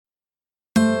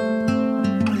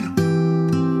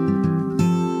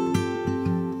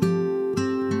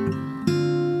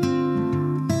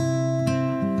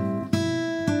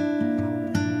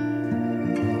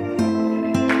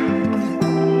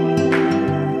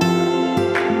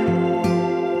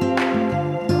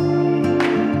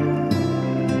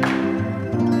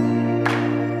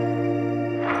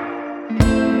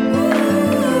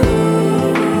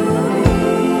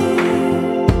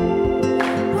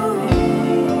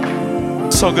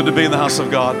So good to be in the house of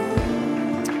God.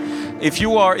 If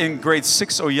you are in grade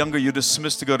 6 or younger, you're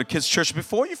dismissed to go to kids' church.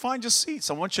 Before you find your seats,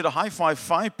 I want you to high-five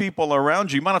 5 people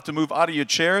around you. You might have to move out of your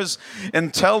chairs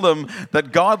and tell them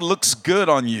that God looks good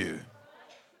on you.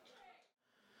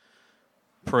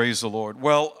 Praise the Lord.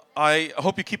 Well, I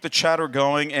hope you keep the chatter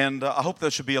going, and I hope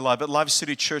that should be alive. At Live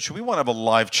City Church, we want to have a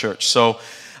live church. So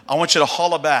I want you to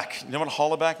holler back. You know what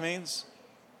holler back means?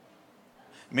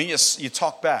 It means you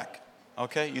talk back,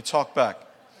 okay? You talk back.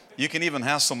 You can even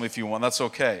hassle me if you want. That's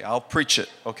okay. I'll preach it,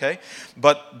 okay?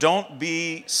 But don't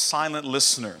be silent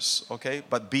listeners, okay?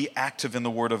 But be active in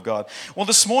the Word of God. Well,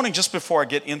 this morning, just before I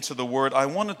get into the Word, I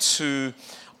wanted to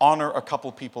honor a couple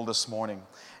people this morning.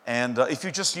 And if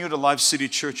you're just new to Live City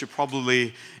Church, you're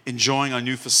probably enjoying our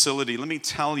new facility. Let me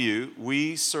tell you,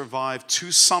 we survived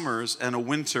 2 summers and a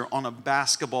winter on a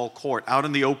basketball court out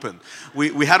in the open.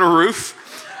 We had a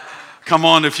roof. Come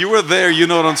on, if you were there, you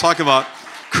know what I'm talking about.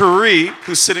 Curry,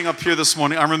 who's sitting up here this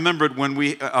morning, I remembered when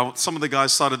some of the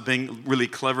guys started being really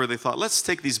clever. They thought, let's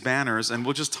take these banners and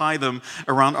we'll just tie them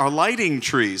around our lighting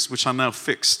trees, which are now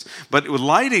fixed. But with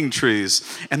lighting trees,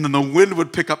 and then the wind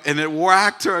would pick up and it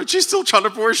whacked her. And she's still trying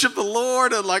to worship the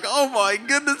Lord. And like, oh my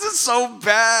goodness, it's so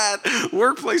bad.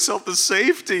 Workplace health and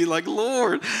safety, like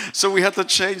Lord. So we had to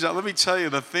change that. Let me tell you,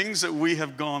 the things that we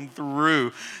have gone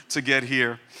through to get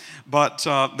here. But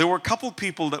there were a couple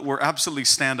people that were absolutely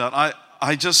standout.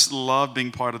 I just love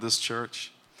being part of this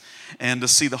church and to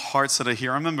see the hearts that are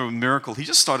here. I remember Miracle, he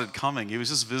just started coming. He was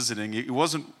just visiting. He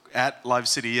wasn't at Live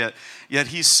City yet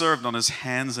he served on his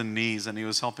hands and knees and he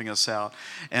was helping us out.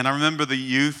 And I remember the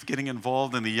youth getting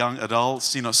involved and the young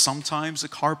adults. You know, sometimes the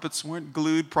carpets weren't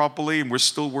glued properly and we're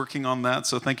still working on that.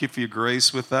 So thank you for your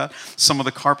grace with that. Some of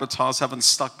the carpet tiles haven't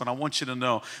stuck, but I want you to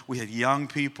know we had young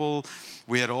people,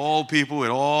 we had old people, we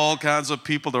had all kinds of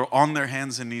people that are on their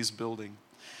hands and knees building.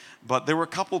 But there were a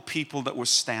couple people that were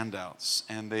standouts,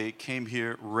 and they came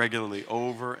here regularly,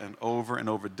 over and over and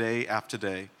over, day after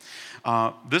day.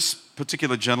 This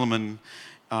particular gentleman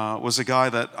was a guy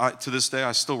that, to this day,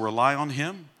 I still rely on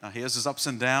him. He has his ups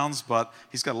and downs, but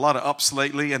he's got a lot of ups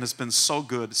lately, and it's been so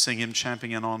good seeing him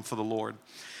championing on for the Lord.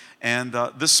 And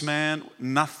this man,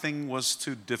 nothing was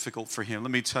too difficult for him.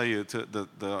 Let me tell you,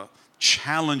 the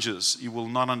challenges you will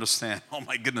not understand. Oh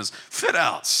my goodness, fit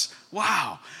outs.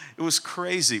 Wow, it was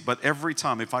crazy. But every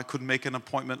time, if I could make an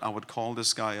appointment, I would call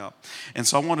this guy up. And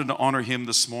so I wanted to honor him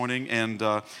this morning and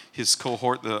his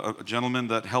cohort, the gentleman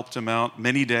that helped him out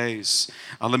many days.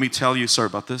 Let me tell you, sorry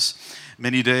about this.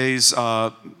 Many days,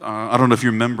 I don't know if you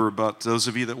remember, but those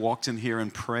of you that walked in here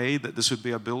and prayed that this would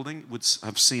be a building would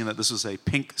have seen that this was a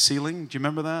pink ceiling. Do you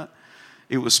remember that?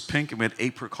 It was pink and we had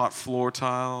apricot floor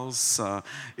tiles.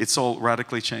 It's all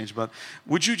radically changed. But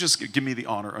would you just give me the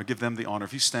honor or give them the honor?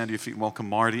 If you stand to your feet and welcome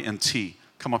Marty and T.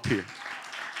 Come up here.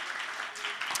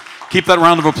 Keep that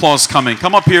round of applause coming.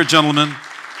 Come up here, gentlemen.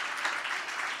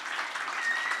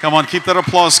 Come on, keep that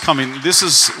applause coming. This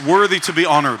is worthy to be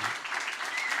honored.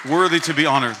 Worthy to be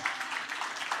honored.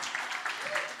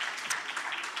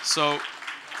 So,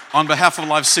 on behalf of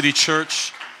Live City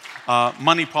Church,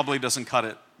 money probably doesn't cut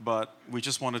it. But we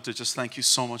just wanted to just thank you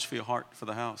so much for your heart for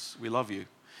the house. We love you.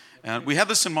 And we had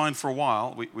this in mind for a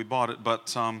while. We bought it, but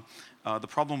the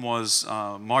problem was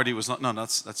Marty was not, no,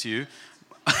 that's you.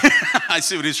 I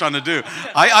see what he's trying to do.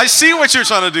 I see what you're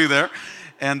trying to do there.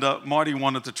 And Marty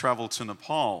wanted to travel to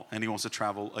Nepal, and he wants to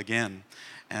travel again.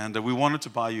 And we wanted to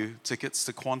buy you tickets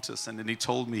to Qantas, and then he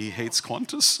told me he hates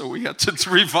Qantas, so we had to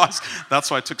revise.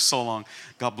 That's why it took so long.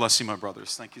 God bless you, my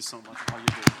brothers. Thank you so much. How you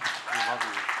doing? We love you.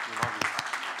 We love you.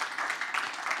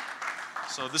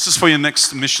 So this is for your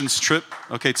next missions trip,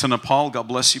 okay, to Nepal. God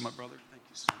bless you, my brother. Thank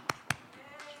you so much.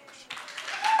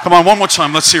 Come on, one more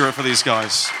time. Let's hear it for these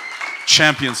guys.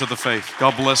 Champions of the faith.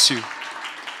 God bless you.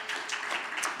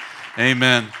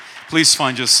 Amen. Please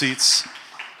find your seats.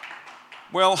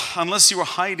 Well, unless you were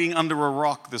hiding under a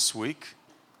rock this week,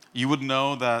 you would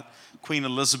know that Queen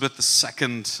Elizabeth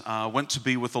II went to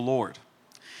be with the Lord.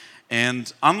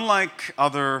 And unlike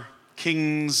other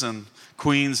kings and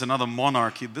queens and other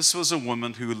monarchy, this was a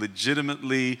woman who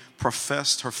legitimately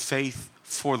professed her faith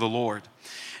for the Lord.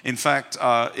 In fact,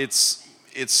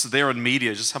 it's there in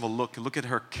media. Just have a look. Look at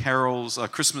her carols,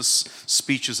 Christmas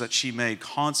speeches that she made,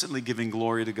 constantly giving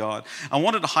glory to God. I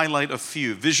wanted to highlight a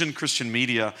few. Vision Christian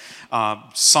Media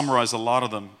summarized a lot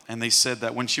of them, and they said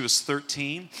that when she was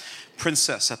 13,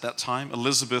 princess at that time,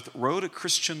 Elizabeth wrote a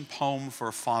Christian poem for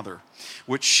her father,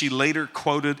 which she later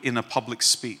quoted in a public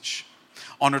speech.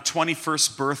 On her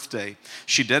 21st birthday,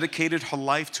 she dedicated her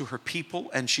life to her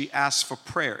people and she asked for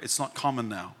prayer. It's not common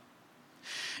now.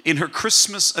 In her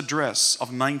Christmas address of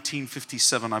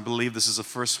 1957, I believe this is the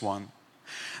first one,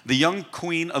 The young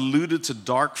queen alluded to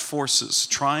dark forces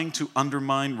trying to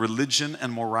undermine religion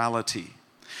and morality,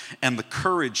 and the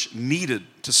courage needed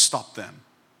to stop them.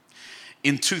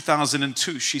 In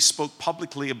 2002, she spoke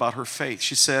publicly about her faith.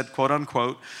 She said, quote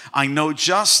unquote, "I know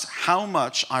just how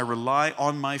much I rely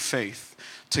on my faith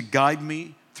to guide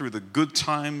me through the good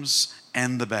times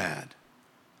and the bad."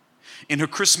 In her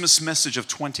Christmas message of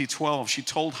 2012, she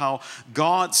told how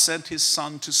God sent his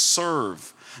son to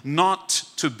serve, not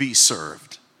to be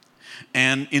served.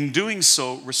 And in doing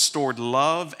so, restored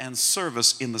love and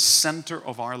service in the center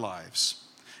of our lives,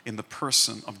 in the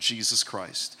person of Jesus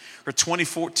Christ. Her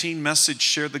 2014 message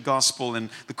shared the gospel, and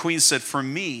the Queen said, "For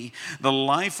me, the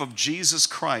life of Jesus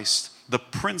Christ, the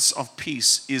Prince of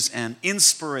Peace, is an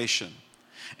inspiration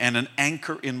and an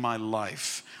anchor in my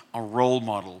life, a role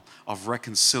model of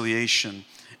reconciliation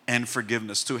and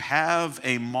forgiveness." To have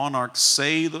a monarch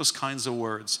say those kinds of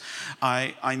words,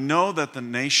 I know that the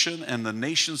nation and the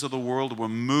nations of the world were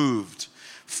moved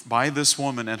by this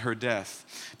woman and her death,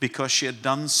 because she had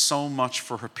done so much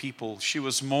for her people. She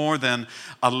was more than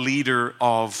a leader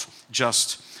of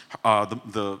just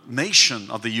the nation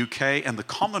of the UK and the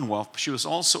Commonwealth. She was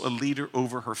also a leader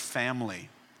over her family.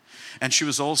 And she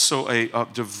was also a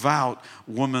devout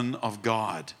woman of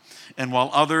God. And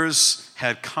while others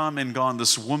had come and gone,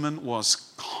 this woman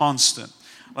was constant.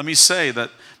 Let me say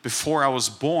that before I was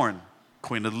born,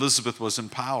 Queen Elizabeth was in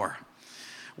power.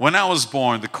 When I was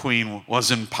born, the Queen was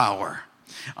in power.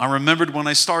 I remembered when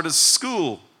I started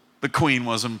school, the Queen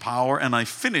was in power, and I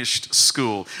finished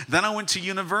school. Then I went to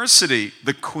university,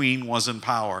 the Queen was in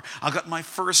power. I got my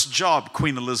first job,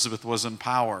 Queen Elizabeth was in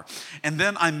power. And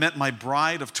then I met my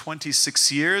bride of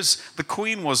 26 years, the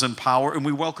Queen was in power, and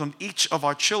we welcomed each of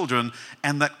our children,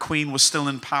 and that Queen was still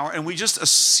in power. And we just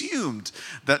assumed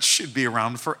that she'd be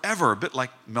around forever, a bit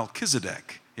like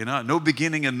Melchizedek, no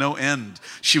beginning and no end.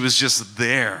 She was just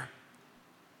there.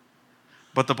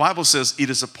 But the Bible says it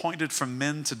is appointed for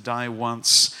men to die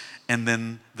once and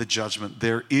then the judgment.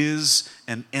 There is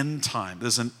an end time.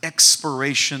 There's an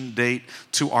expiration date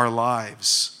to our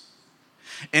lives.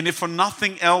 And if for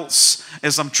nothing else,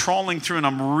 as I'm trawling through and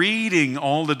I'm reading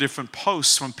all the different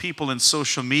posts from people in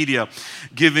social media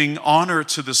giving honor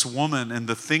to this woman and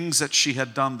the things that she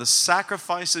had done, the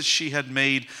sacrifices she had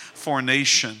made for a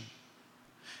nation,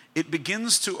 it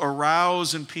begins to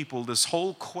arouse in people this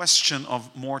whole question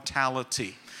of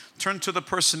mortality. Turn to the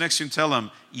person next to you and tell them,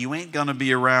 you ain't going to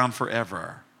be around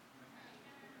forever.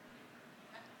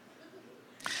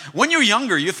 When you're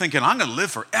younger, you're thinking, I'm going to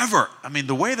live forever. I mean,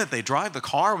 the way that they drive the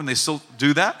car when they still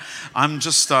do that,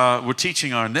 we're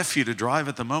teaching our nephew to drive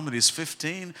at the moment. He's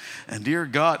 15, and dear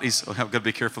God, I've got to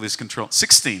be careful,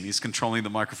 16, he's controlling the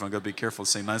microphone. I've got to be careful to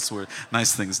say nice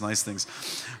things.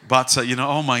 But,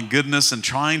 oh my goodness, and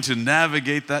trying to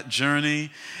navigate that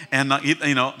journey. And,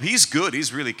 he's good,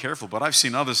 he's really careful, but I've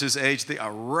seen others his age, they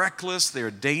are reckless, they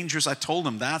are dangerous. I told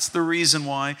him that's the reason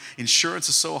why insurance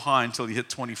is so high until you hit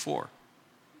 24.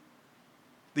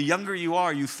 The younger you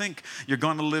are, you think you're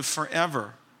going to live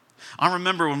forever. I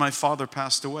remember when my father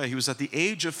passed away, he was at the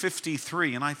age of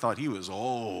 53, and I thought he was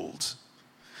old.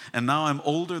 And now I'm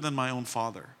older than my own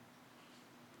father.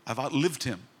 I've outlived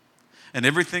him. And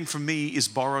everything for me is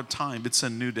borrowed time. It's a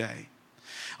new day.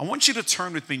 I want you to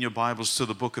turn with me in your Bibles to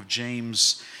the book of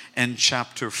James and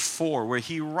chapter 4, where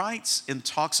he writes and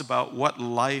talks about what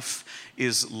life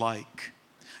is like.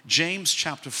 James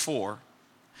chapter 4,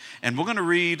 and we're going to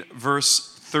read verse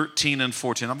 13 and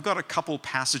 14. I've got a couple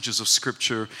passages of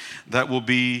scripture that will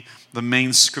be the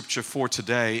main scripture for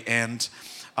today. And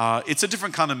it's a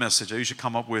different kind of message. I usually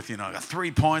come up with, I got 3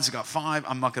 points, I got 5.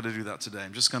 I'm not going to do that today.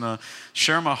 I'm just going to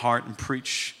share my heart and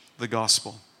preach the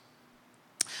gospel.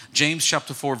 James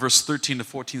chapter 4, verse 13 to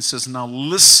 14 says, "Now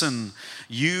listen,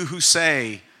 you who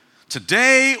say,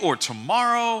 today or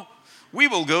tomorrow, we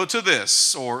will go to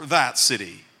this or that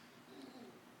city.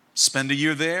 Spend a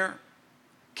year there,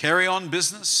 carry on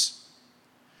business,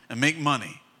 and make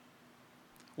money.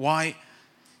 Why,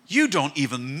 you don't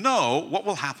even know what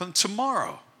will happen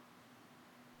tomorrow.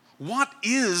 What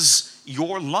is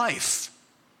your life?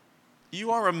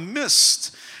 You are a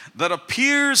mist that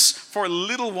appears for a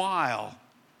little while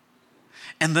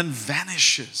and then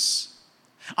vanishes."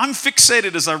 I'm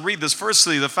fixated as I read this.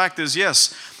 Firstly, the fact is,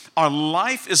 yes, our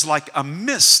life is like a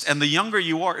mist, and the younger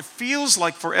you are, it feels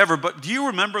like forever. But do you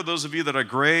remember, those of you that are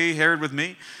gray-haired with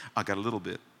me? I got a little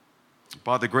bit.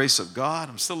 By the grace of God,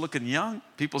 I'm still looking young.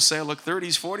 People say I look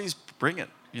 30s, 40s. Bring it,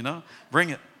 bring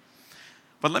it.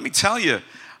 But let me tell you,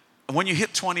 when you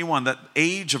hit 21, that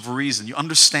age of reason, you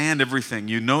understand everything.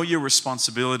 You know your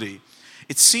responsibility.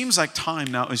 It seems like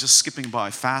time now is just skipping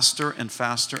by faster and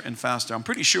faster and faster. I'm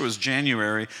pretty sure it was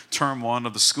January, term 1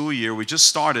 of the school year. We just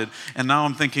started, and now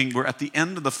I'm thinking we're at the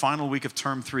end of the final week of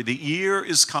term 3. The year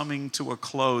is coming to a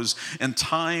close, and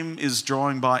time is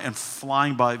drawing by and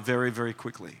flying by very, very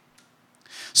quickly.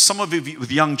 Some of you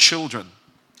with young children,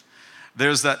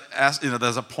 there's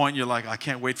a point you're like, I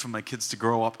can't wait for my kids to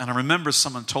grow up. And I remember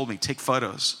someone told me, take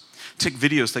photos, take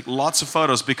videos, take lots of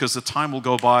photos because the time will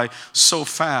go by so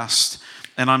fast.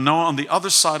 And I'm now on the other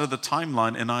side of the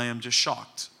timeline, and I am just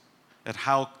shocked at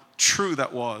how true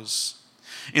that was.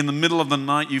 In the middle of the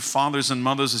night, you fathers and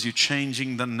mothers, as you're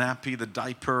changing the nappy, the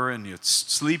diaper, and your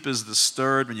sleep is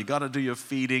disturbed, and you got to do your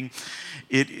feeding,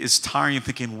 it is tiring. You're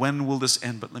thinking, when will this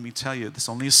end? But let me tell you, it's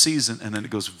only a season, and then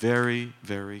it goes very,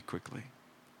 very quickly.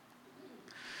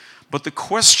 But the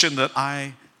question that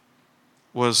I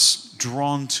was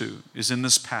drawn to is in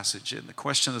this passage, and the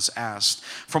question that's asked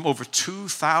from over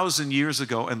 2,000 years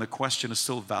ago, and the question is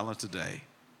still valid today.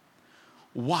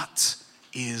 What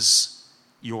is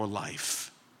your life?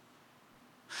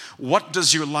 What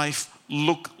does your life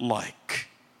look like?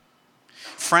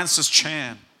 Francis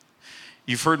Chan,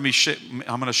 you've heard me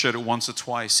I'm going to share it once or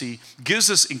twice. He gives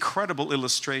this incredible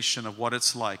illustration of what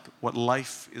it's like, what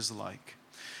life is like.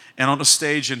 And on a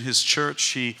stage in his church,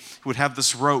 he would have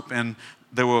this rope, and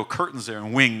there were curtains there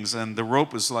and wings, and the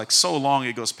rope was like so long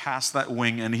it goes past that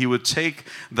wing, and he would take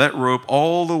that rope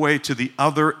all the way to the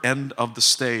other end of the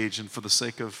stage. And for the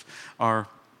sake of our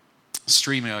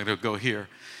streaming, I'm going to go here.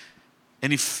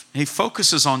 And he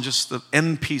focuses on just the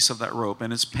end piece of that rope,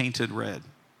 and it's painted red.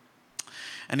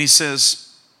 And he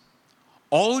says,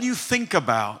 all you think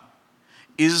about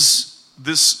is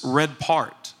this red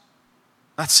part.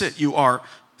 That's it. You are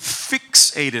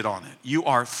fixated on it. You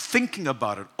are thinking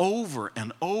about it over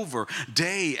and over,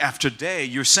 day after day.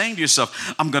 You're saying to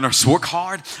yourself, I'm going to work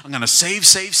hard. I'm going to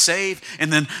save,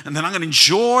 and then I'm going to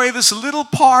enjoy this little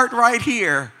part right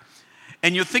here.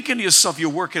 And you're thinking to yourself,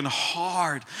 you're working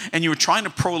hard, and you're trying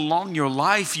to prolong your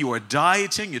life. You are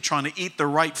dieting. You're trying to eat the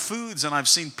right foods. And I've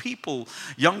seen people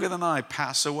younger than I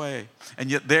pass away, and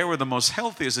yet they were the most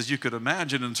healthiest as you could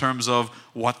imagine in terms of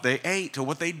what they ate or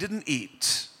what they didn't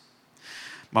eat.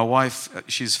 My wife,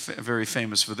 she's very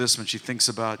famous for this when she thinks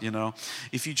about,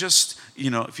 if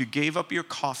you gave up your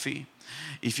coffee,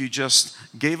 if you just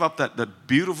gave up that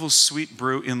beautiful sweet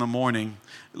brew in the morning,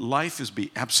 life is be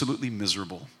absolutely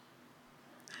miserable.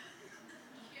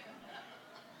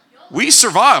 We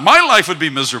survive. My life would be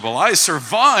miserable. I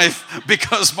survive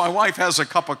because my wife has a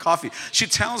cup of coffee. She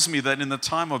tells me that in the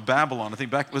time of Babylon, I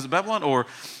think was it Babylon or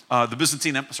the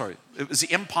Byzantine Empire? Sorry, it was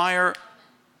the Empire.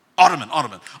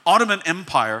 Ottoman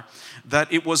Empire,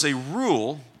 that it was a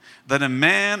rule that a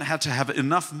man had to have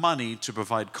enough money to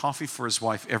provide coffee for his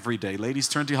wife every day. Ladies,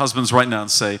 turn to your husbands right now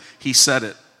and say, he said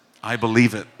it. I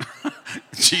believe it. In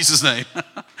Jesus' name.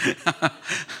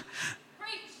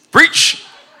 Preach.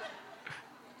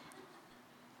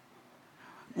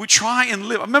 We try and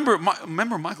live.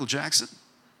 Remember Michael Jackson?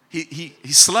 He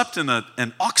slept in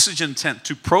an oxygen tent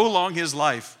to prolong his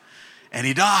life, and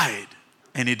he died.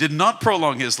 And he did not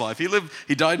prolong his life.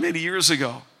 He died many years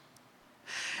ago.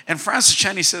 And Francis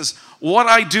Chan, he says, what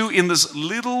I do in this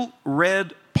little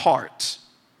red part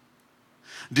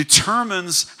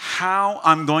determines how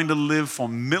I'm going to live for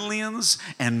millions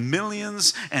and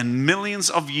millions and millions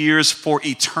of years for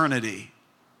eternity.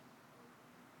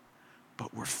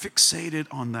 But we're fixated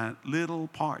on that little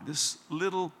part, this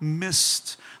little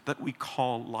mist that we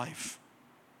call life.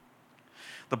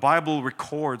 The Bible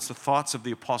records the thoughts of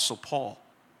the Apostle Paul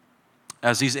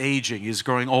as he's aging, he's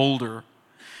growing older,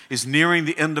 he's nearing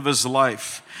the end of his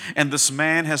life. And this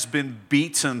man has been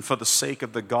beaten for the sake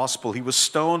of the gospel. He was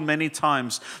stoned many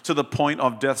times to the point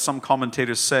of death. Some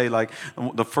commentators say, like,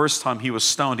 the first time he was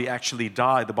stoned, he actually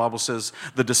died. The Bible says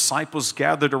the disciples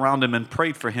gathered around him and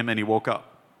prayed for him, and he woke up.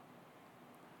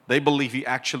 They believe he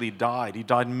actually died. He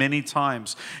died many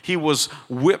times. He was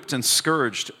whipped and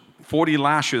scourged 40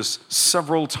 lashes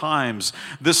several times.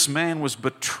 This man was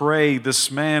betrayed.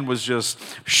 This man was just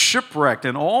shipwrecked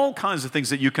and all kinds of things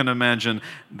that you can imagine.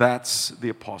 That's the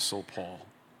Apostle Paul.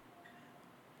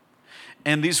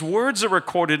 And these words are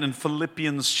recorded in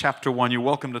Philippians chapter 1. You're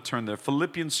welcome to turn there.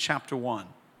 Philippians chapter 1.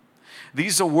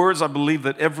 These are words I believe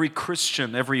that every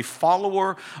Christian, every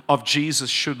follower of Jesus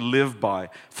should live by.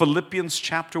 Philippians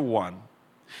chapter 1.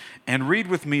 And read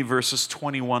with me verses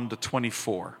 21 to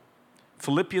 24.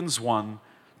 Philippians 1,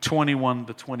 21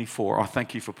 to 24. Oh,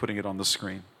 thank you for putting it on the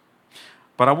screen.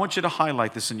 But I want you to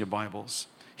highlight this in your Bibles.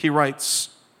 He writes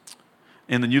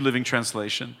in the New Living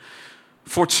Translation,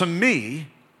 for to me,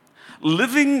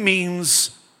 living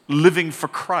means living for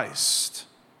Christ.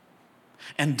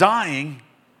 And dying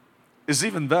is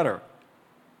even better.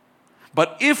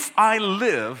 But if I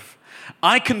live,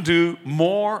 I can do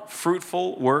more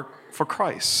fruitful work for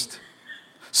Christ.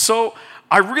 So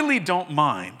I really don't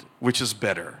mind which is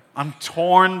better. I'm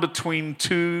torn between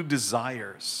two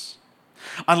desires.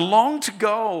 I long to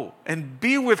go and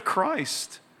be with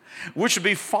Christ, which would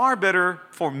be far better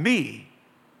for me.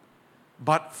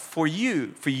 But for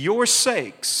you, for your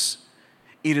sakes,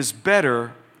 it is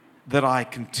better that I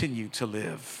continue to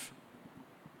live.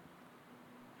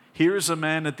 Here's a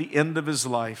man at the end of his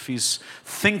life. He's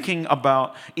thinking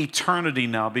about eternity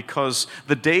now because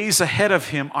the days ahead of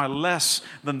him are less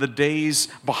than the days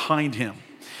behind him.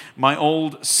 My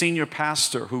old senior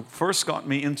pastor who first got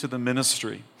me into the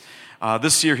ministry,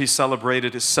 this year he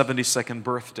celebrated his 72nd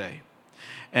birthday.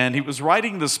 And he was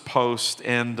writing this post,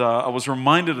 and I was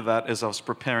reminded of that as I was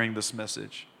preparing this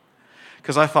message.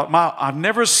 Because I thought, wow, I've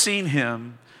never seen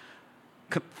him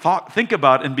think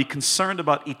about and be concerned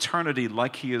about eternity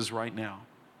like he is right now.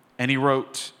 And he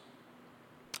wrote,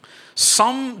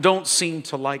 "Some don't seem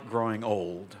to like growing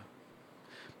old,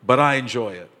 but I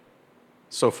enjoy it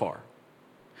so far.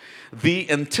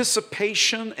 The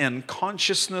anticipation and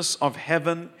consciousness of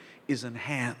heaven is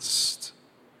enhanced.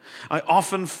 I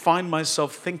often find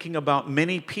myself thinking about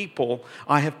many people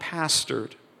I have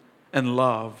pastored and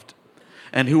loved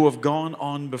and who have gone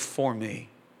on before me.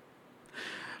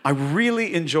 I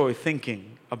really enjoy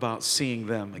thinking about seeing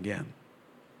them again.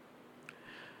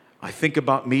 I think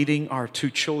about meeting our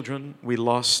 2 children we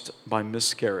lost by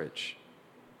miscarriage.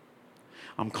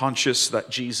 I'm conscious that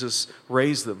Jesus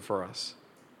raised them for us.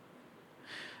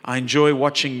 I enjoy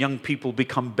watching young people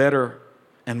become better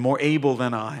and more able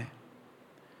than I.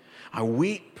 I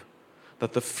weep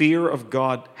that the fear of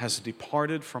God has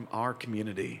departed from our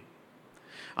community.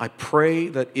 I pray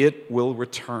that it will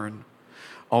return,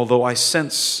 although I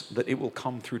sense that it will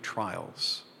come through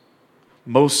trials.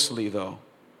 Mostly, though,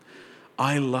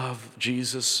 I love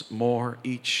Jesus more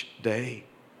each day.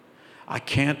 I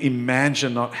can't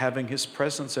imagine not having His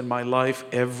presence in my life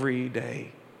every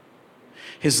day.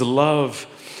 His love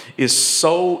is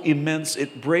so immense,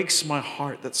 it breaks my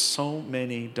heart that so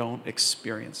many don't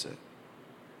experience it."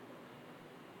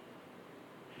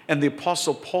 And the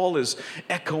Apostle Paul is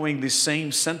echoing these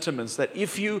same sentiments, that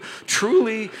if you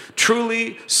truly,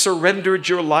 truly surrendered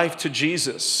your life to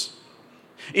Jesus,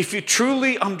 if you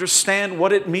truly understand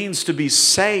what it means to be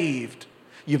saved,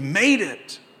 you made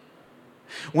it.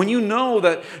 When you know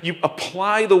that you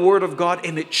apply the Word of God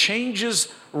and it changes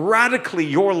radically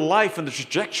your life and the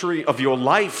trajectory of your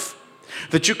life,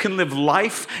 that you can live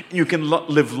life and you can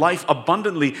live life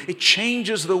abundantly, it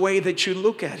changes the way that you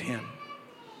look at Him.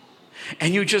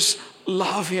 And you just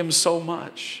love Him so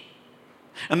much.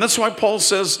 And that's why Paul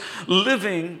says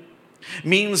living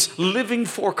means living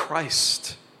for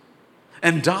Christ.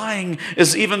 And dying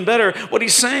is even better. What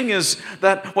he's saying is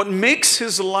that what makes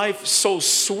his life so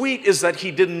sweet is that he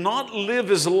did not live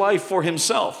his life for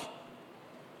himself.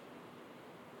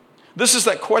 This is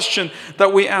that question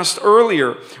that we asked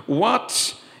earlier.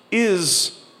 What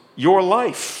is your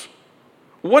life?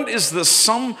 What is the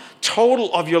sum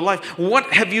total of your life?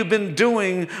 What have you been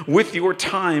doing with your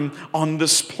time on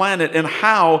this planet, and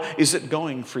how is it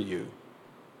going for you?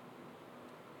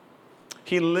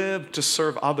 He lived to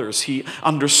serve others. He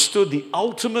understood the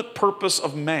ultimate purpose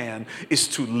of man is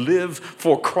to live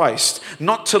for Christ,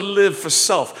 not to live for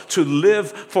self, to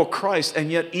live for Christ.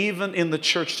 And yet, even in the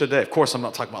church today, of course, I'm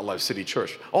not talking about Life City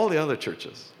Church, all the other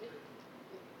churches,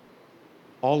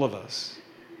 all of us,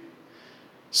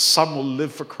 some will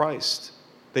live for Christ.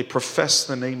 They profess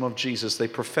the name of Jesus. They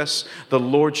profess the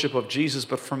lordship of Jesus.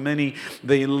 But for many,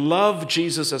 they love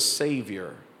Jesus as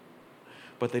Savior,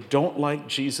 but they don't like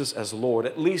Jesus as Lord,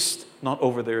 at least not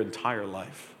over their entire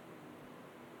life.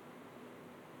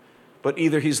 But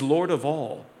either He's Lord of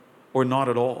all or not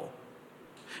at all.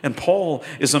 And Paul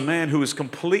is a man who is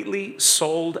completely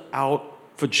sold out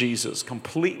for Jesus,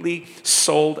 completely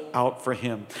sold out for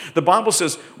Him. The Bible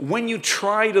says when you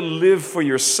try to live for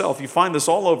yourself, you find this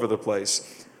all over the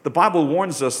place. The Bible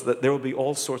warns us that there will be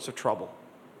all sorts of trouble.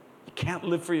 You can't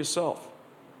live for yourself.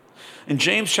 In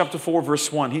James chapter 4,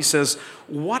 verse 1, he says,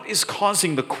 "What is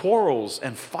causing the quarrels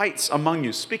and fights among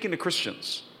you?" Speaking to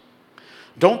Christians.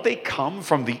 "Don't they come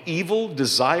from the evil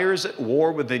desires at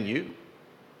war within you?"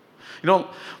 You know,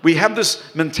 we have this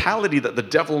mentality that the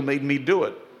devil made me do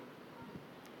it.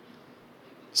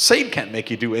 Satan can't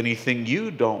make you do anything you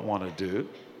don't want to do.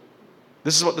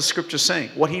 This is what the scripture's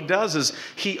saying. What he does is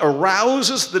he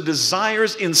arouses the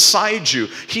desires inside you.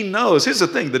 He knows. Here's the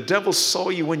thing. The devil saw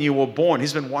you when you were born.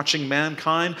 He's been watching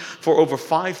mankind for over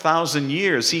 5,000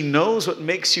 years. He knows what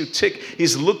makes you tick.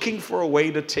 He's looking for a way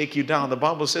to take you down. The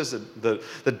Bible says that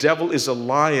the devil is a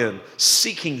lion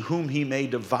seeking whom he may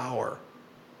devour.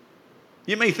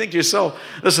 You may think to yourself,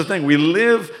 that's the thing. We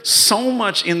live so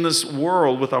much in this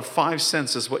world with our five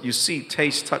senses, what you see,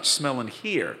 taste, touch, smell, and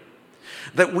hear,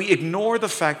 that we ignore the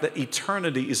fact that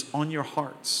eternity is on your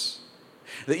hearts,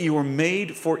 that you were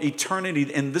made for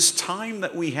eternity. And this time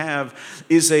that we have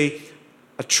is a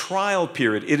trial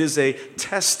period. It is a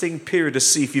testing period to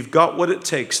see if you've got what it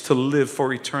takes to live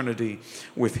for eternity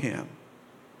with Him.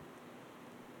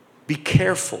 Be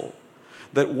careful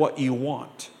that what you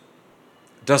want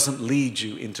doesn't lead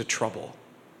you into trouble.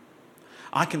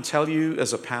 I can tell you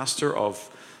as a pastor of,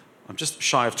 I'm just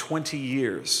shy of 20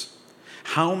 years,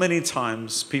 how many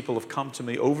times people have come to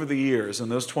me over the years, in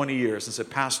those 20 years, and said,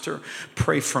 Pastor,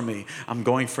 pray for me. I'm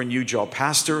going for a new job.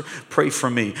 Pastor, pray for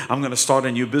me. I'm going to start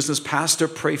a new business. Pastor,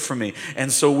 pray for me.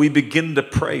 And so we begin to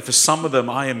pray. For some of them,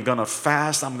 I am going to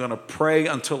fast. I'm going to pray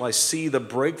until I see the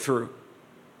breakthrough.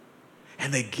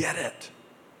 And they get it.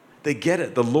 They get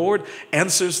it. The Lord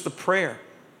answers the prayer.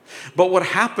 But what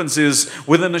happens is,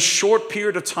 within a short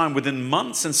period of time, within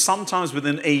months and sometimes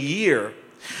within a year,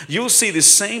 you'll see the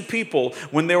same people,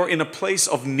 when they were in a place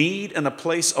of need and a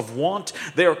place of want,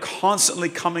 they are constantly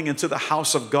coming into the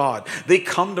house of God. They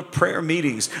come to prayer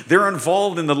meetings. They're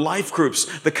involved in the life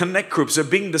groups, the connect groups. They're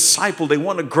being discipled. They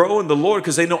want to grow in the Lord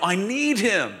because they know, I need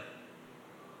Him.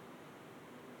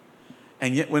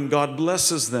 And yet when God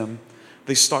blesses them,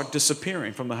 they start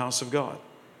disappearing from the house of God.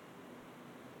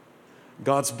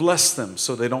 God's blessed them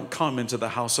so they don't come into the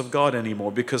house of God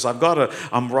anymore because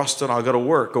I'm rusted, I've got to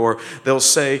work. Or they'll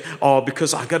say, oh,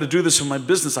 because I've got to do this for my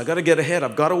business. I've got to get ahead.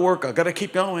 I've got to work. I've got to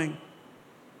keep going.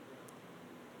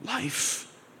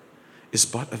 Life is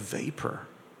but a vapor.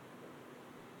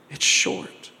 It's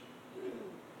short.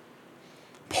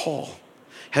 Paul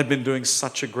had been doing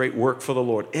such a great work for the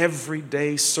Lord, every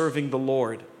day serving the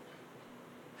Lord.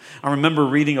 I remember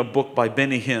reading a book by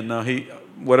Benny Hinn. Now,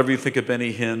 whatever you think of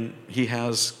Benny Hinn, he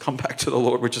has come back to the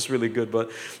Lord, which is really good.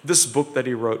 But this book that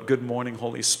he wrote, Good Morning,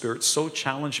 Holy Spirit, so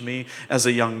challenged me as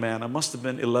a young man. I must have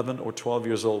been 11 or 12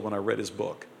 years old when I read his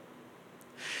book.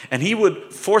 And he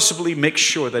would forcibly make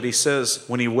sure that he says,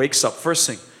 when he wakes up, first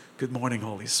thing, Good morning,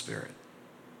 Holy Spirit.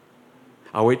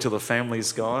 I wait till the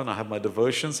family's gone. I have my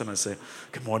devotions and I say,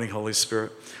 Good morning, Holy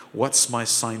Spirit. What's my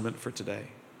assignment for today?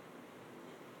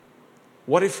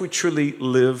 What if we truly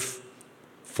live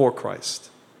for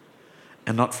Christ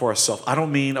and not for ourselves? I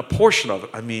don't mean a portion of it.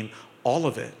 I mean all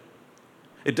of it.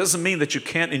 It doesn't mean that you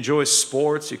can't enjoy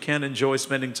sports. You can't enjoy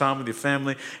spending time with your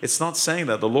family. It's not saying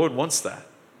that. The Lord wants that.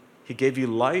 He gave you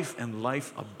life and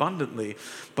life abundantly.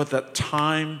 But that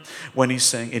time when He's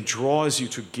saying it draws you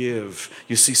to give,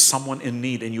 you see someone in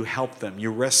need and you help them,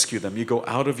 you rescue them, you go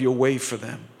out of your way for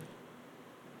them.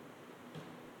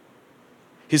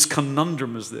 His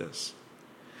conundrum is this.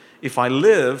 If I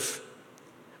live,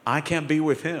 I can't be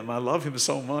with Him. I love Him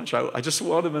so much. I just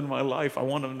want Him in my life. I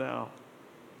want Him now.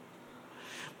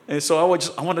 And so I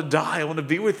want to die. I want to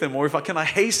be with Him. Or can I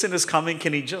hasten His coming?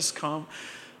 Can He just come?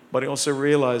 But He also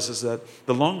realizes that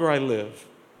the longer I live,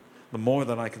 the more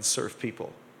that I can serve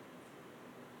people.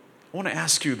 I want to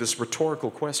ask you this rhetorical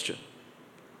question.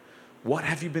 What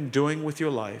have you been doing with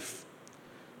your life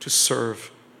to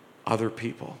serve other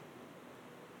people?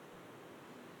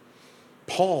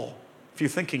 Paul, if you're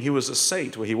thinking he was a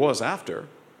saint, well, he was after,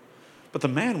 but the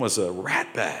man was a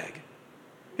ratbag.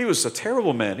 He was a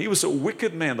terrible man. He was a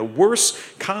wicked man, the worst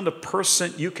kind of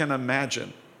person you can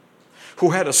imagine, who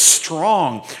had a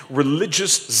strong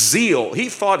religious zeal. He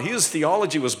thought his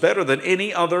theology was better than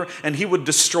any other, and he would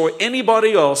destroy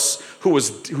anybody else who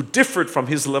differed from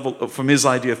his level, from his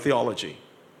idea of theology.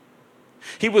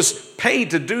 He was paid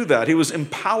to do that. He was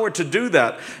empowered to do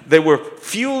that. They were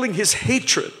fueling his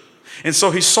hatred. And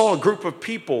so he saw a group of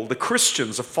people, the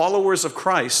Christians, the followers of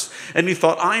Christ, and he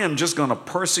thought, I am just going to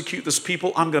persecute this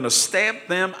people. I'm going to stamp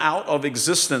them out of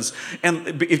existence.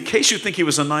 And in case you think he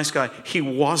was a nice guy, he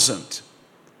wasn't.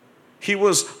 He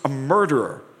was a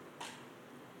murderer.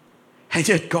 And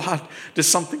yet God did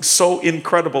something so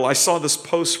incredible. I saw this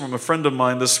post from a friend of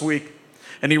mine this week,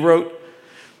 and he wrote,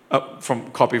 from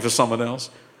copy for someone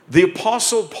else, the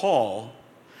Apostle Paul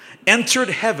entered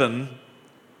heaven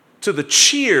to the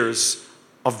cheers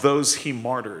of those he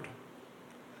martyred.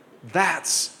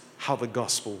 That's how the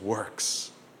gospel works.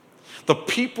 The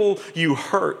people you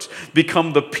hurt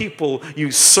become the people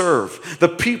you serve. The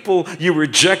people you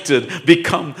rejected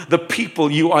become the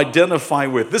people you identify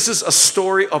with. This is a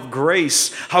story of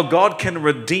grace, how God can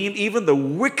redeem even the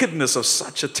wickedness of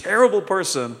such a terrible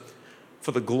person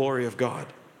for the glory of God.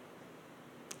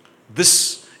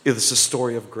 This is a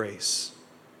story of grace,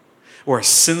 where our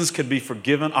sins can be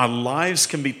forgiven, our lives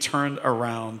can be turned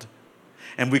around,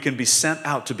 and we can be sent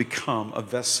out to become a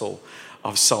vessel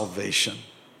of salvation.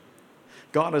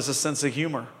 God has a sense of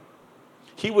humor.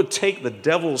 He would take the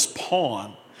devil's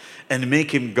pawn and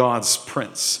make him God's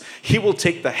prince. He will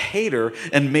take the hater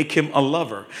and make him a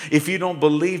lover. If you don't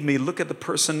believe me, look at the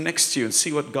person next to you and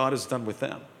see what God has done with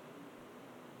them.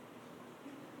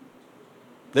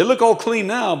 They look all clean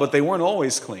now, but they weren't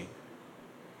always clean.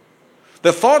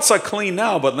 Their thoughts are clean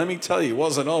now, but let me tell you, it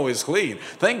wasn't always clean.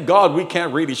 Thank God we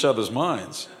can't read each other's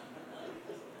minds.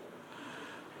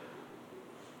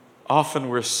 Often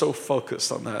we're so focused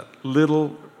on that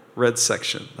little red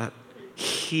section, that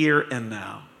here and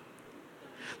now,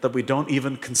 that we don't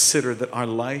even consider that our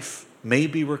life may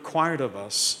be required of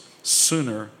us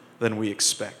sooner than we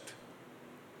expect.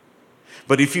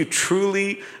 But if you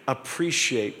truly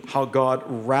appreciate how God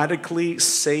radically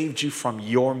saved you from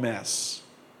your mess,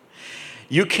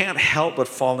 you can't help but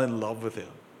fall in love with him.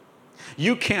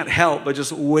 You can't help but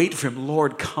just wait for him.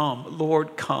 Lord, come.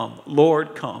 Lord, come.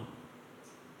 Lord, come.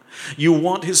 You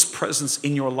want his presence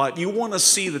in your life. You want to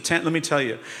see the tent. Let me tell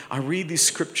you, I read these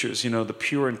scriptures, the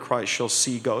pure in Christ shall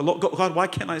see God. God, why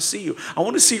can't I see you? I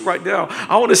want to see you right now.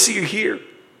 I want to see you here.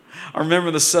 I remember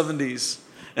in the 70s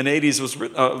and 80s, it was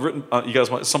written you guys,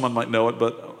 someone might know it,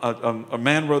 but a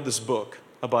man wrote this book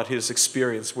about his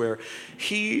experience where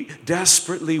he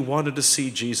desperately wanted to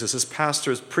see Jesus. His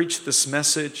pastors preached this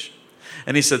message,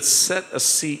 and he said, set a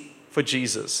seat for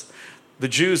Jesus. The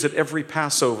Jews at every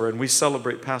Passover, and we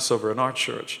celebrate Passover in our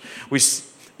church,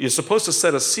 you're supposed to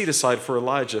set a seat aside for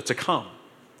Elijah to come,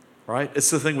 right? It's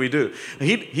the thing we do.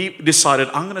 He decided,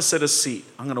 I'm going to set a seat.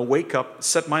 I'm going to wake up,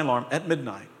 set my alarm at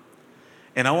midnight,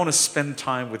 and I want to spend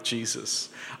time with Jesus.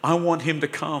 I want him to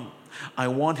come. I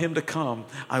want him to come.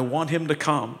 I want him to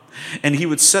come. And he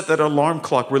would set that alarm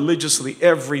clock religiously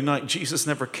every night. Jesus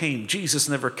never came. Jesus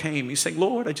never came. He's saying,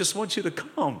 Lord, I just want you to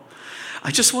come.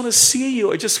 I just want to see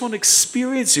you. I just want to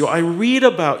experience you. I read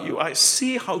about you. I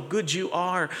see how good you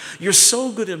are. You're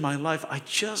so good in my life. I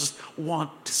just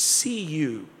want to see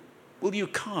you. Will you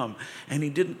come? And he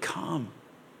didn't come.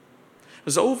 It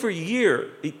was over a year.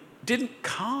 He didn't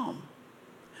come.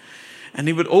 And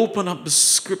he would open up the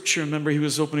scripture. Remember, he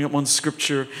was opening up one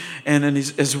scripture, and then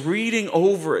as reading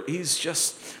over it, he's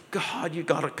just, God, you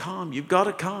got to come. You've got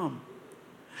to come.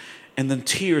 And then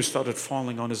tears started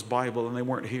falling on his Bible, and they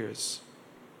weren't his.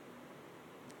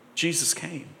 Jesus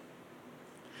came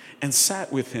and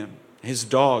sat with him. His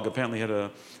dog apparently had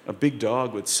a big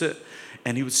dog, would sit,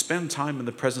 and he would spend time in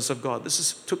the presence of God.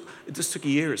 This took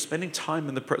years, spending time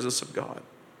in the presence of God.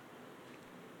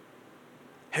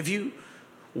 Have you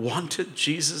wanted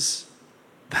Jesus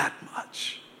that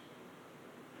much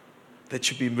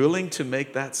that you'd be willing to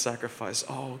make that sacrifice?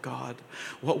 Oh God,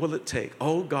 what will it take?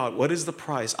 Oh God, what is the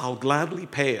price? I'll gladly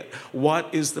pay it.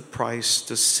 What is the price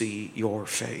to see your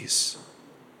face?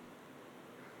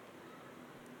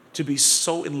 To be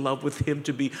so in love with him,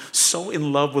 to be so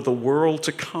in love with the world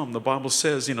to come. The Bible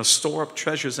says, store up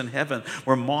treasures in heaven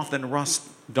where moth and rust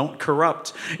don't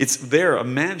corrupt. It's there, a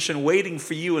mansion waiting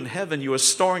for you in heaven. You are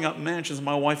storing up mansions.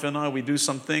 My wife and I, we do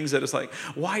some things that it's like,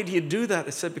 why do you do that? I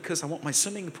said, because I want my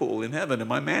swimming pool in heaven in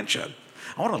my mansion.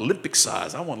 I want Olympic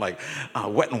size. I want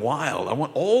Wet and Wild. I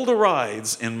want all the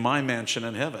rides in my mansion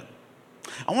in heaven.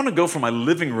 I want to go from my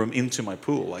living room into my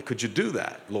pool. Could you do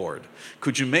that, Lord?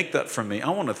 Could you make that for me? I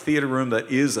want a theater room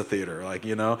that is a theater.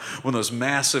 One of those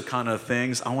massive kind of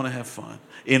things. I want to have fun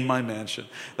in my mansion.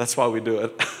 That's why we do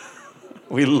it.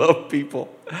 We love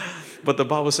people. But the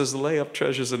Bible says, lay up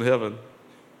treasures in heaven.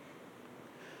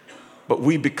 But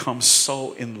we become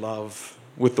so in love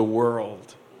with the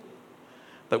world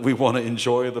that we want to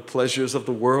enjoy the pleasures of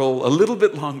the world a little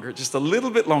bit longer, just a little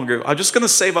bit longer. I'm just going to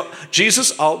save up.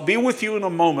 Jesus, I'll be with you in a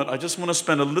moment. I just want to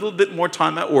spend a little bit more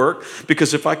time at work,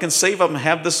 because if I can save up and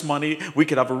have this money, we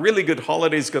could have a really good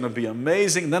holiday. It's going to be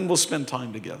amazing. Then we'll spend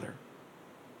time together.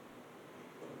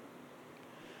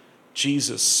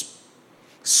 Jesus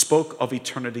spoke of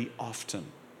eternity often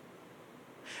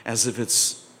as if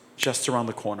it's just around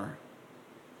the corner.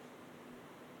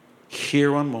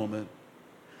 Here one moment,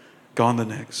 gone the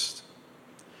next.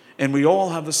 And we all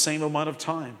have the same amount of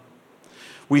time.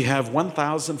 We have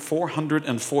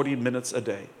 1,440 minutes a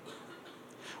day,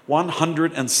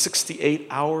 168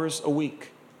 hours a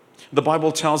week. The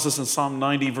Bible tells us in Psalm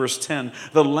 90, verse 10,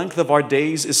 the length of our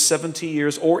days is 70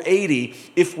 years or 80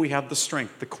 if we have the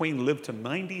strength. The Queen lived to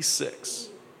 96.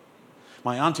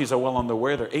 My aunties are well on their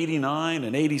way. They're 89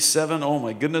 and 87. Oh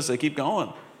my goodness, they keep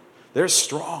going. They're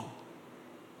strong.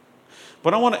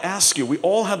 But I want to ask you, we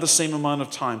all have the same amount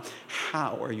of time.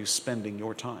 How are you spending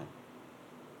your time?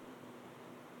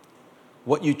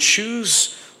 What you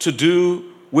choose to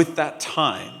do with that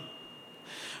time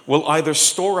will either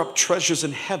store up treasures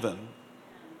in heaven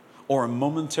or a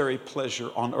momentary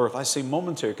pleasure on earth. I say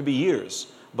momentary, it could be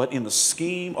years, but in the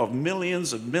scheme of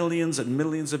millions and millions and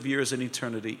millions of years in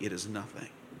eternity, it is nothing.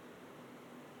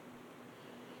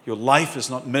 Your life is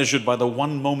not measured by the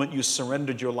one moment you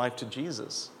surrendered your life to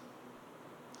Jesus.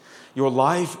 Your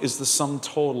life is the sum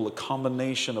total, a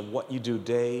combination of what you do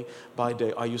day by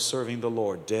day. Are you serving the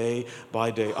Lord day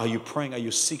by day? Are you praying? Are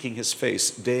you seeking His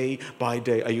face day by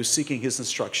day? Are you seeking His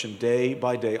instruction day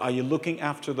by day? Are you looking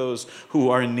after those who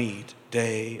are in need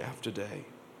day after day?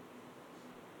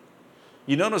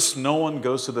 You notice no one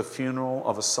goes to the funeral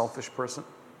of a selfish person?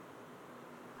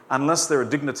 Unless they're a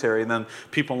dignitary, then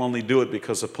people only do it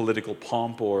because of political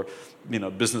pomp or,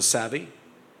 business savvy.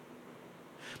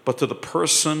 But to the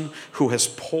person who has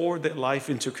poured their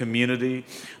life into community,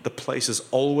 the place is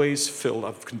always filled.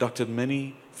 I've conducted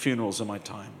many funerals in my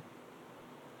time.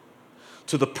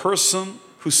 To the person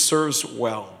who serves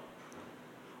well,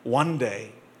 one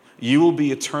day you will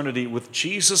be eternity with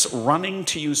Jesus running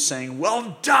to you saying,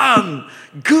 "Well done,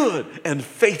 good and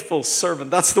faithful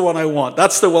servant." That's the one I want.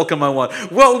 That's the welcome I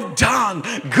want. Well done,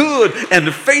 good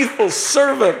and faithful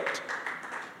servant.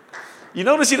 You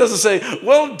notice He doesn't say,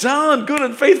 "Well done, good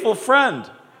and faithful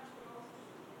friend."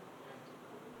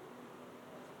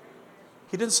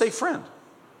 He didn't say friend.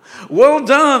 Well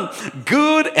done,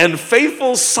 good and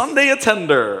faithful Sunday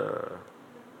attender.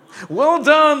 Well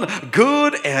done,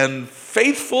 good and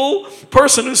faithful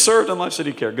person who served in Life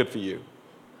City Care. Good for you.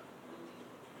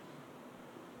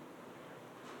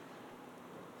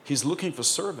 He's looking for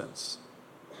servants.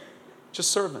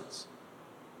 Just servants.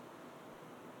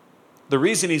 The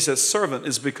reason He says servant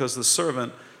is because the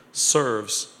servant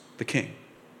serves the king.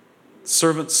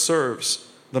 Servant serves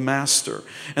the master.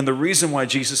 And the reason why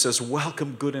Jesus says,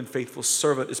 "Welcome, good and faithful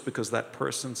servant," is because that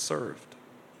person served.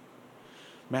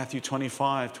 Matthew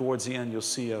 25, towards the end, you'll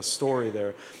see a story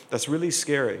there that's really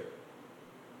scary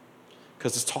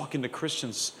because it's talking to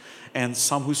Christians and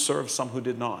some who served, some who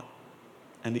did not.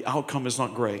 And the outcome is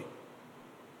not great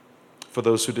for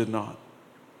those who did not.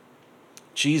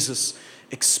 Jesus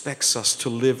expects us to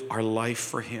live our life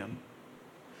for Him,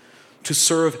 to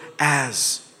serve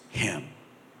as Him.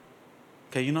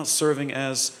 Okay, you're not serving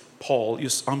as Paul.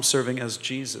 I'm serving as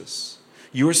Jesus.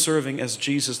 You're serving as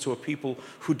Jesus to a people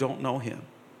who don't know Him.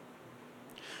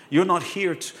 You're not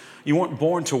here you weren't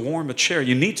born to warm a chair.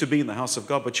 You need to be in the house of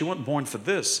God, but you weren't born for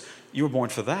this. You were born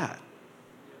for that.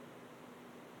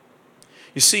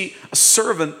 You see, a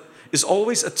servant is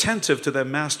always attentive to their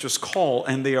master's call,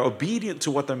 and they are obedient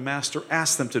to what their master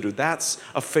asks them to do. That's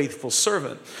a faithful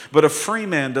servant. But a free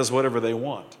man does whatever they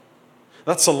want.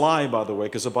 That's a lie, by the way,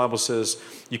 because the Bible says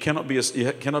you cannot be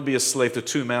a slave to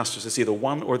two masters. It's either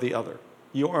one or the other.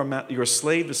 You're a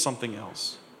slave to something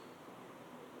else.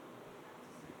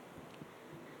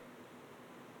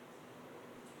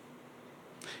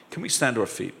 Can we stand to our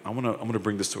feet? I'm going to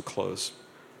bring this to a close.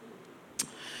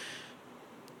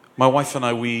 My wife and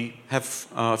I, we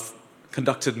have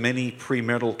conducted many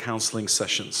premarital counseling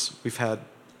sessions. We've had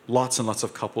lots and lots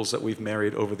of couples that we've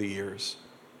married over the years.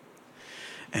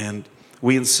 And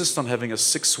we insist on having a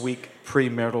 6-week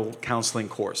premarital counseling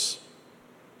course.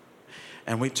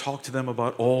 And we talk to them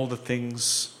about all the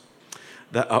things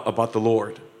about the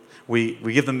Lord. We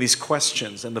give them these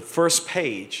questions, and the first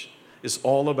page is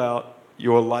all about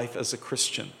your life as a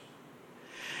Christian.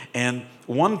 And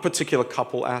one particular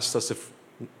couple asked us if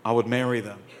I would marry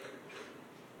them.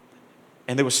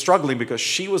 And they were struggling because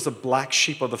she was the black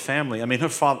sheep of the family. I mean,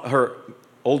 her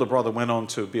older brother went on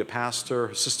to be a pastor,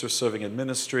 her sister serving in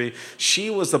ministry. She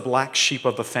was the black sheep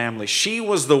of the family. She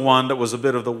was the one that was a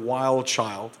bit of the wild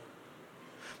child.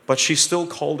 But she still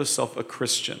called herself a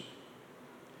Christian.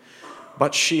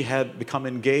 But she had become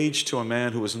engaged to a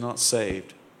man who was not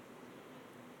saved.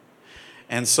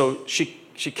 And so she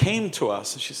came to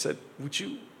us and she said, would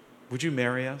you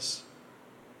marry us?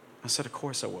 I said, of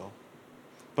course I will.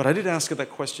 But I did ask her that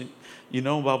question. You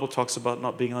know, the Bible talks about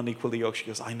not being unequally yoked. She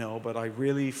goes, I know, but I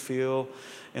really feel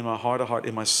in my heart of heart,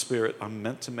 in my spirit, I'm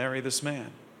meant to marry this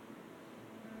man.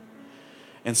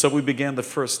 And so we began the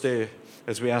first day,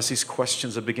 as we asked these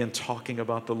questions and began talking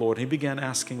about the Lord. He began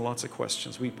asking lots of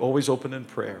questions. We always opened in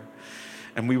prayer.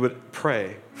 And we would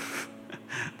pray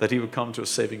that he would come to a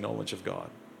saving knowledge of God.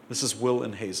 This is Will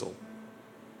and Hazel.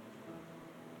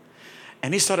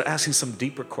 And he started asking some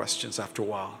deeper questions after a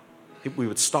while. We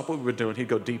would stop what we were doing, he'd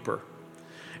go deeper.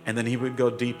 And then he would go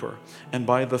deeper. And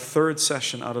by the third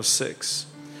session out of 6,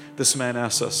 this man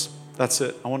asked us, that's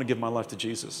it, I want to give my life to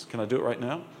Jesus. Can I do it right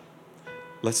now?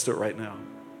 Let's do it right now.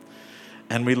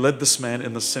 And we led this man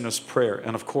in the sinner's prayer.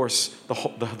 And of course,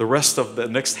 the rest of the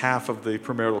next half of the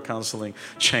premarital counseling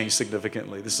changed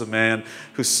significantly. This is a man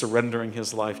who's surrendering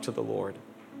his life to the Lord.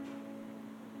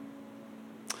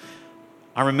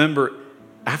 I remember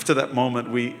after that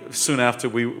moment, soon after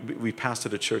we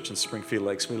pastored a church in Springfield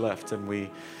Lakes. We left and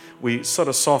we sort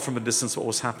of saw from a distance what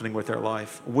was happening with their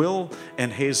life. Will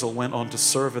and Hazel went on to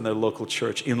serve in their local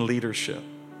church in leadership.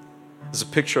 There's a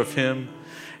picture of him.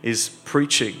 Is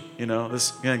preaching,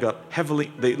 this man got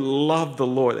heavily, they loved the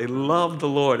Lord. They loved the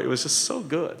Lord. It was just so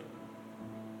good.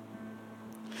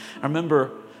 I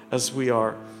remember as we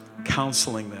are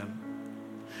counseling them,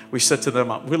 we said to them,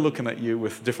 we're looking at you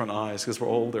with different eyes because we're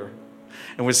older.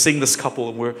 And we're seeing this couple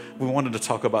and we wanted to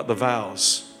talk about the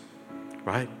vows,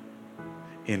 right?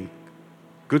 In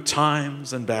good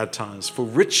times and bad times, for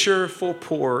richer, for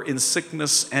poorer, in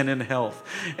sickness and in health.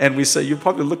 And we say, you're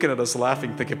probably looking at us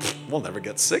laughing, thinking, we'll never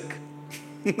get sick.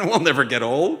 We'll never get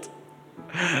old.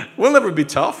 We'll never be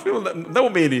tough. There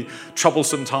won't be any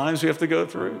troublesome times we have to go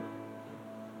through.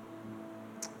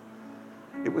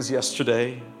 It was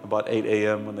yesterday, about 8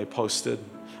 a.m., when they posted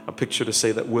a picture to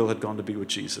say that Will had gone to be with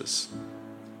Jesus.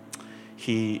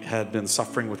 He had been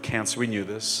suffering with cancer. We knew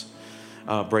this,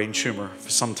 brain tumor for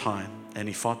some time. And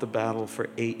he fought the battle for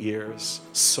 8 years,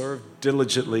 served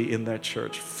diligently in that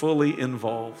church, fully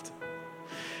involved.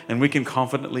 And we can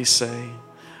confidently say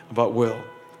about Will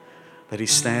that he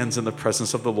stands in the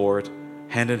presence of the Lord,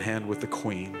 hand in hand with the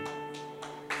Queen.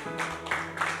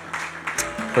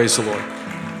 Praise the Lord.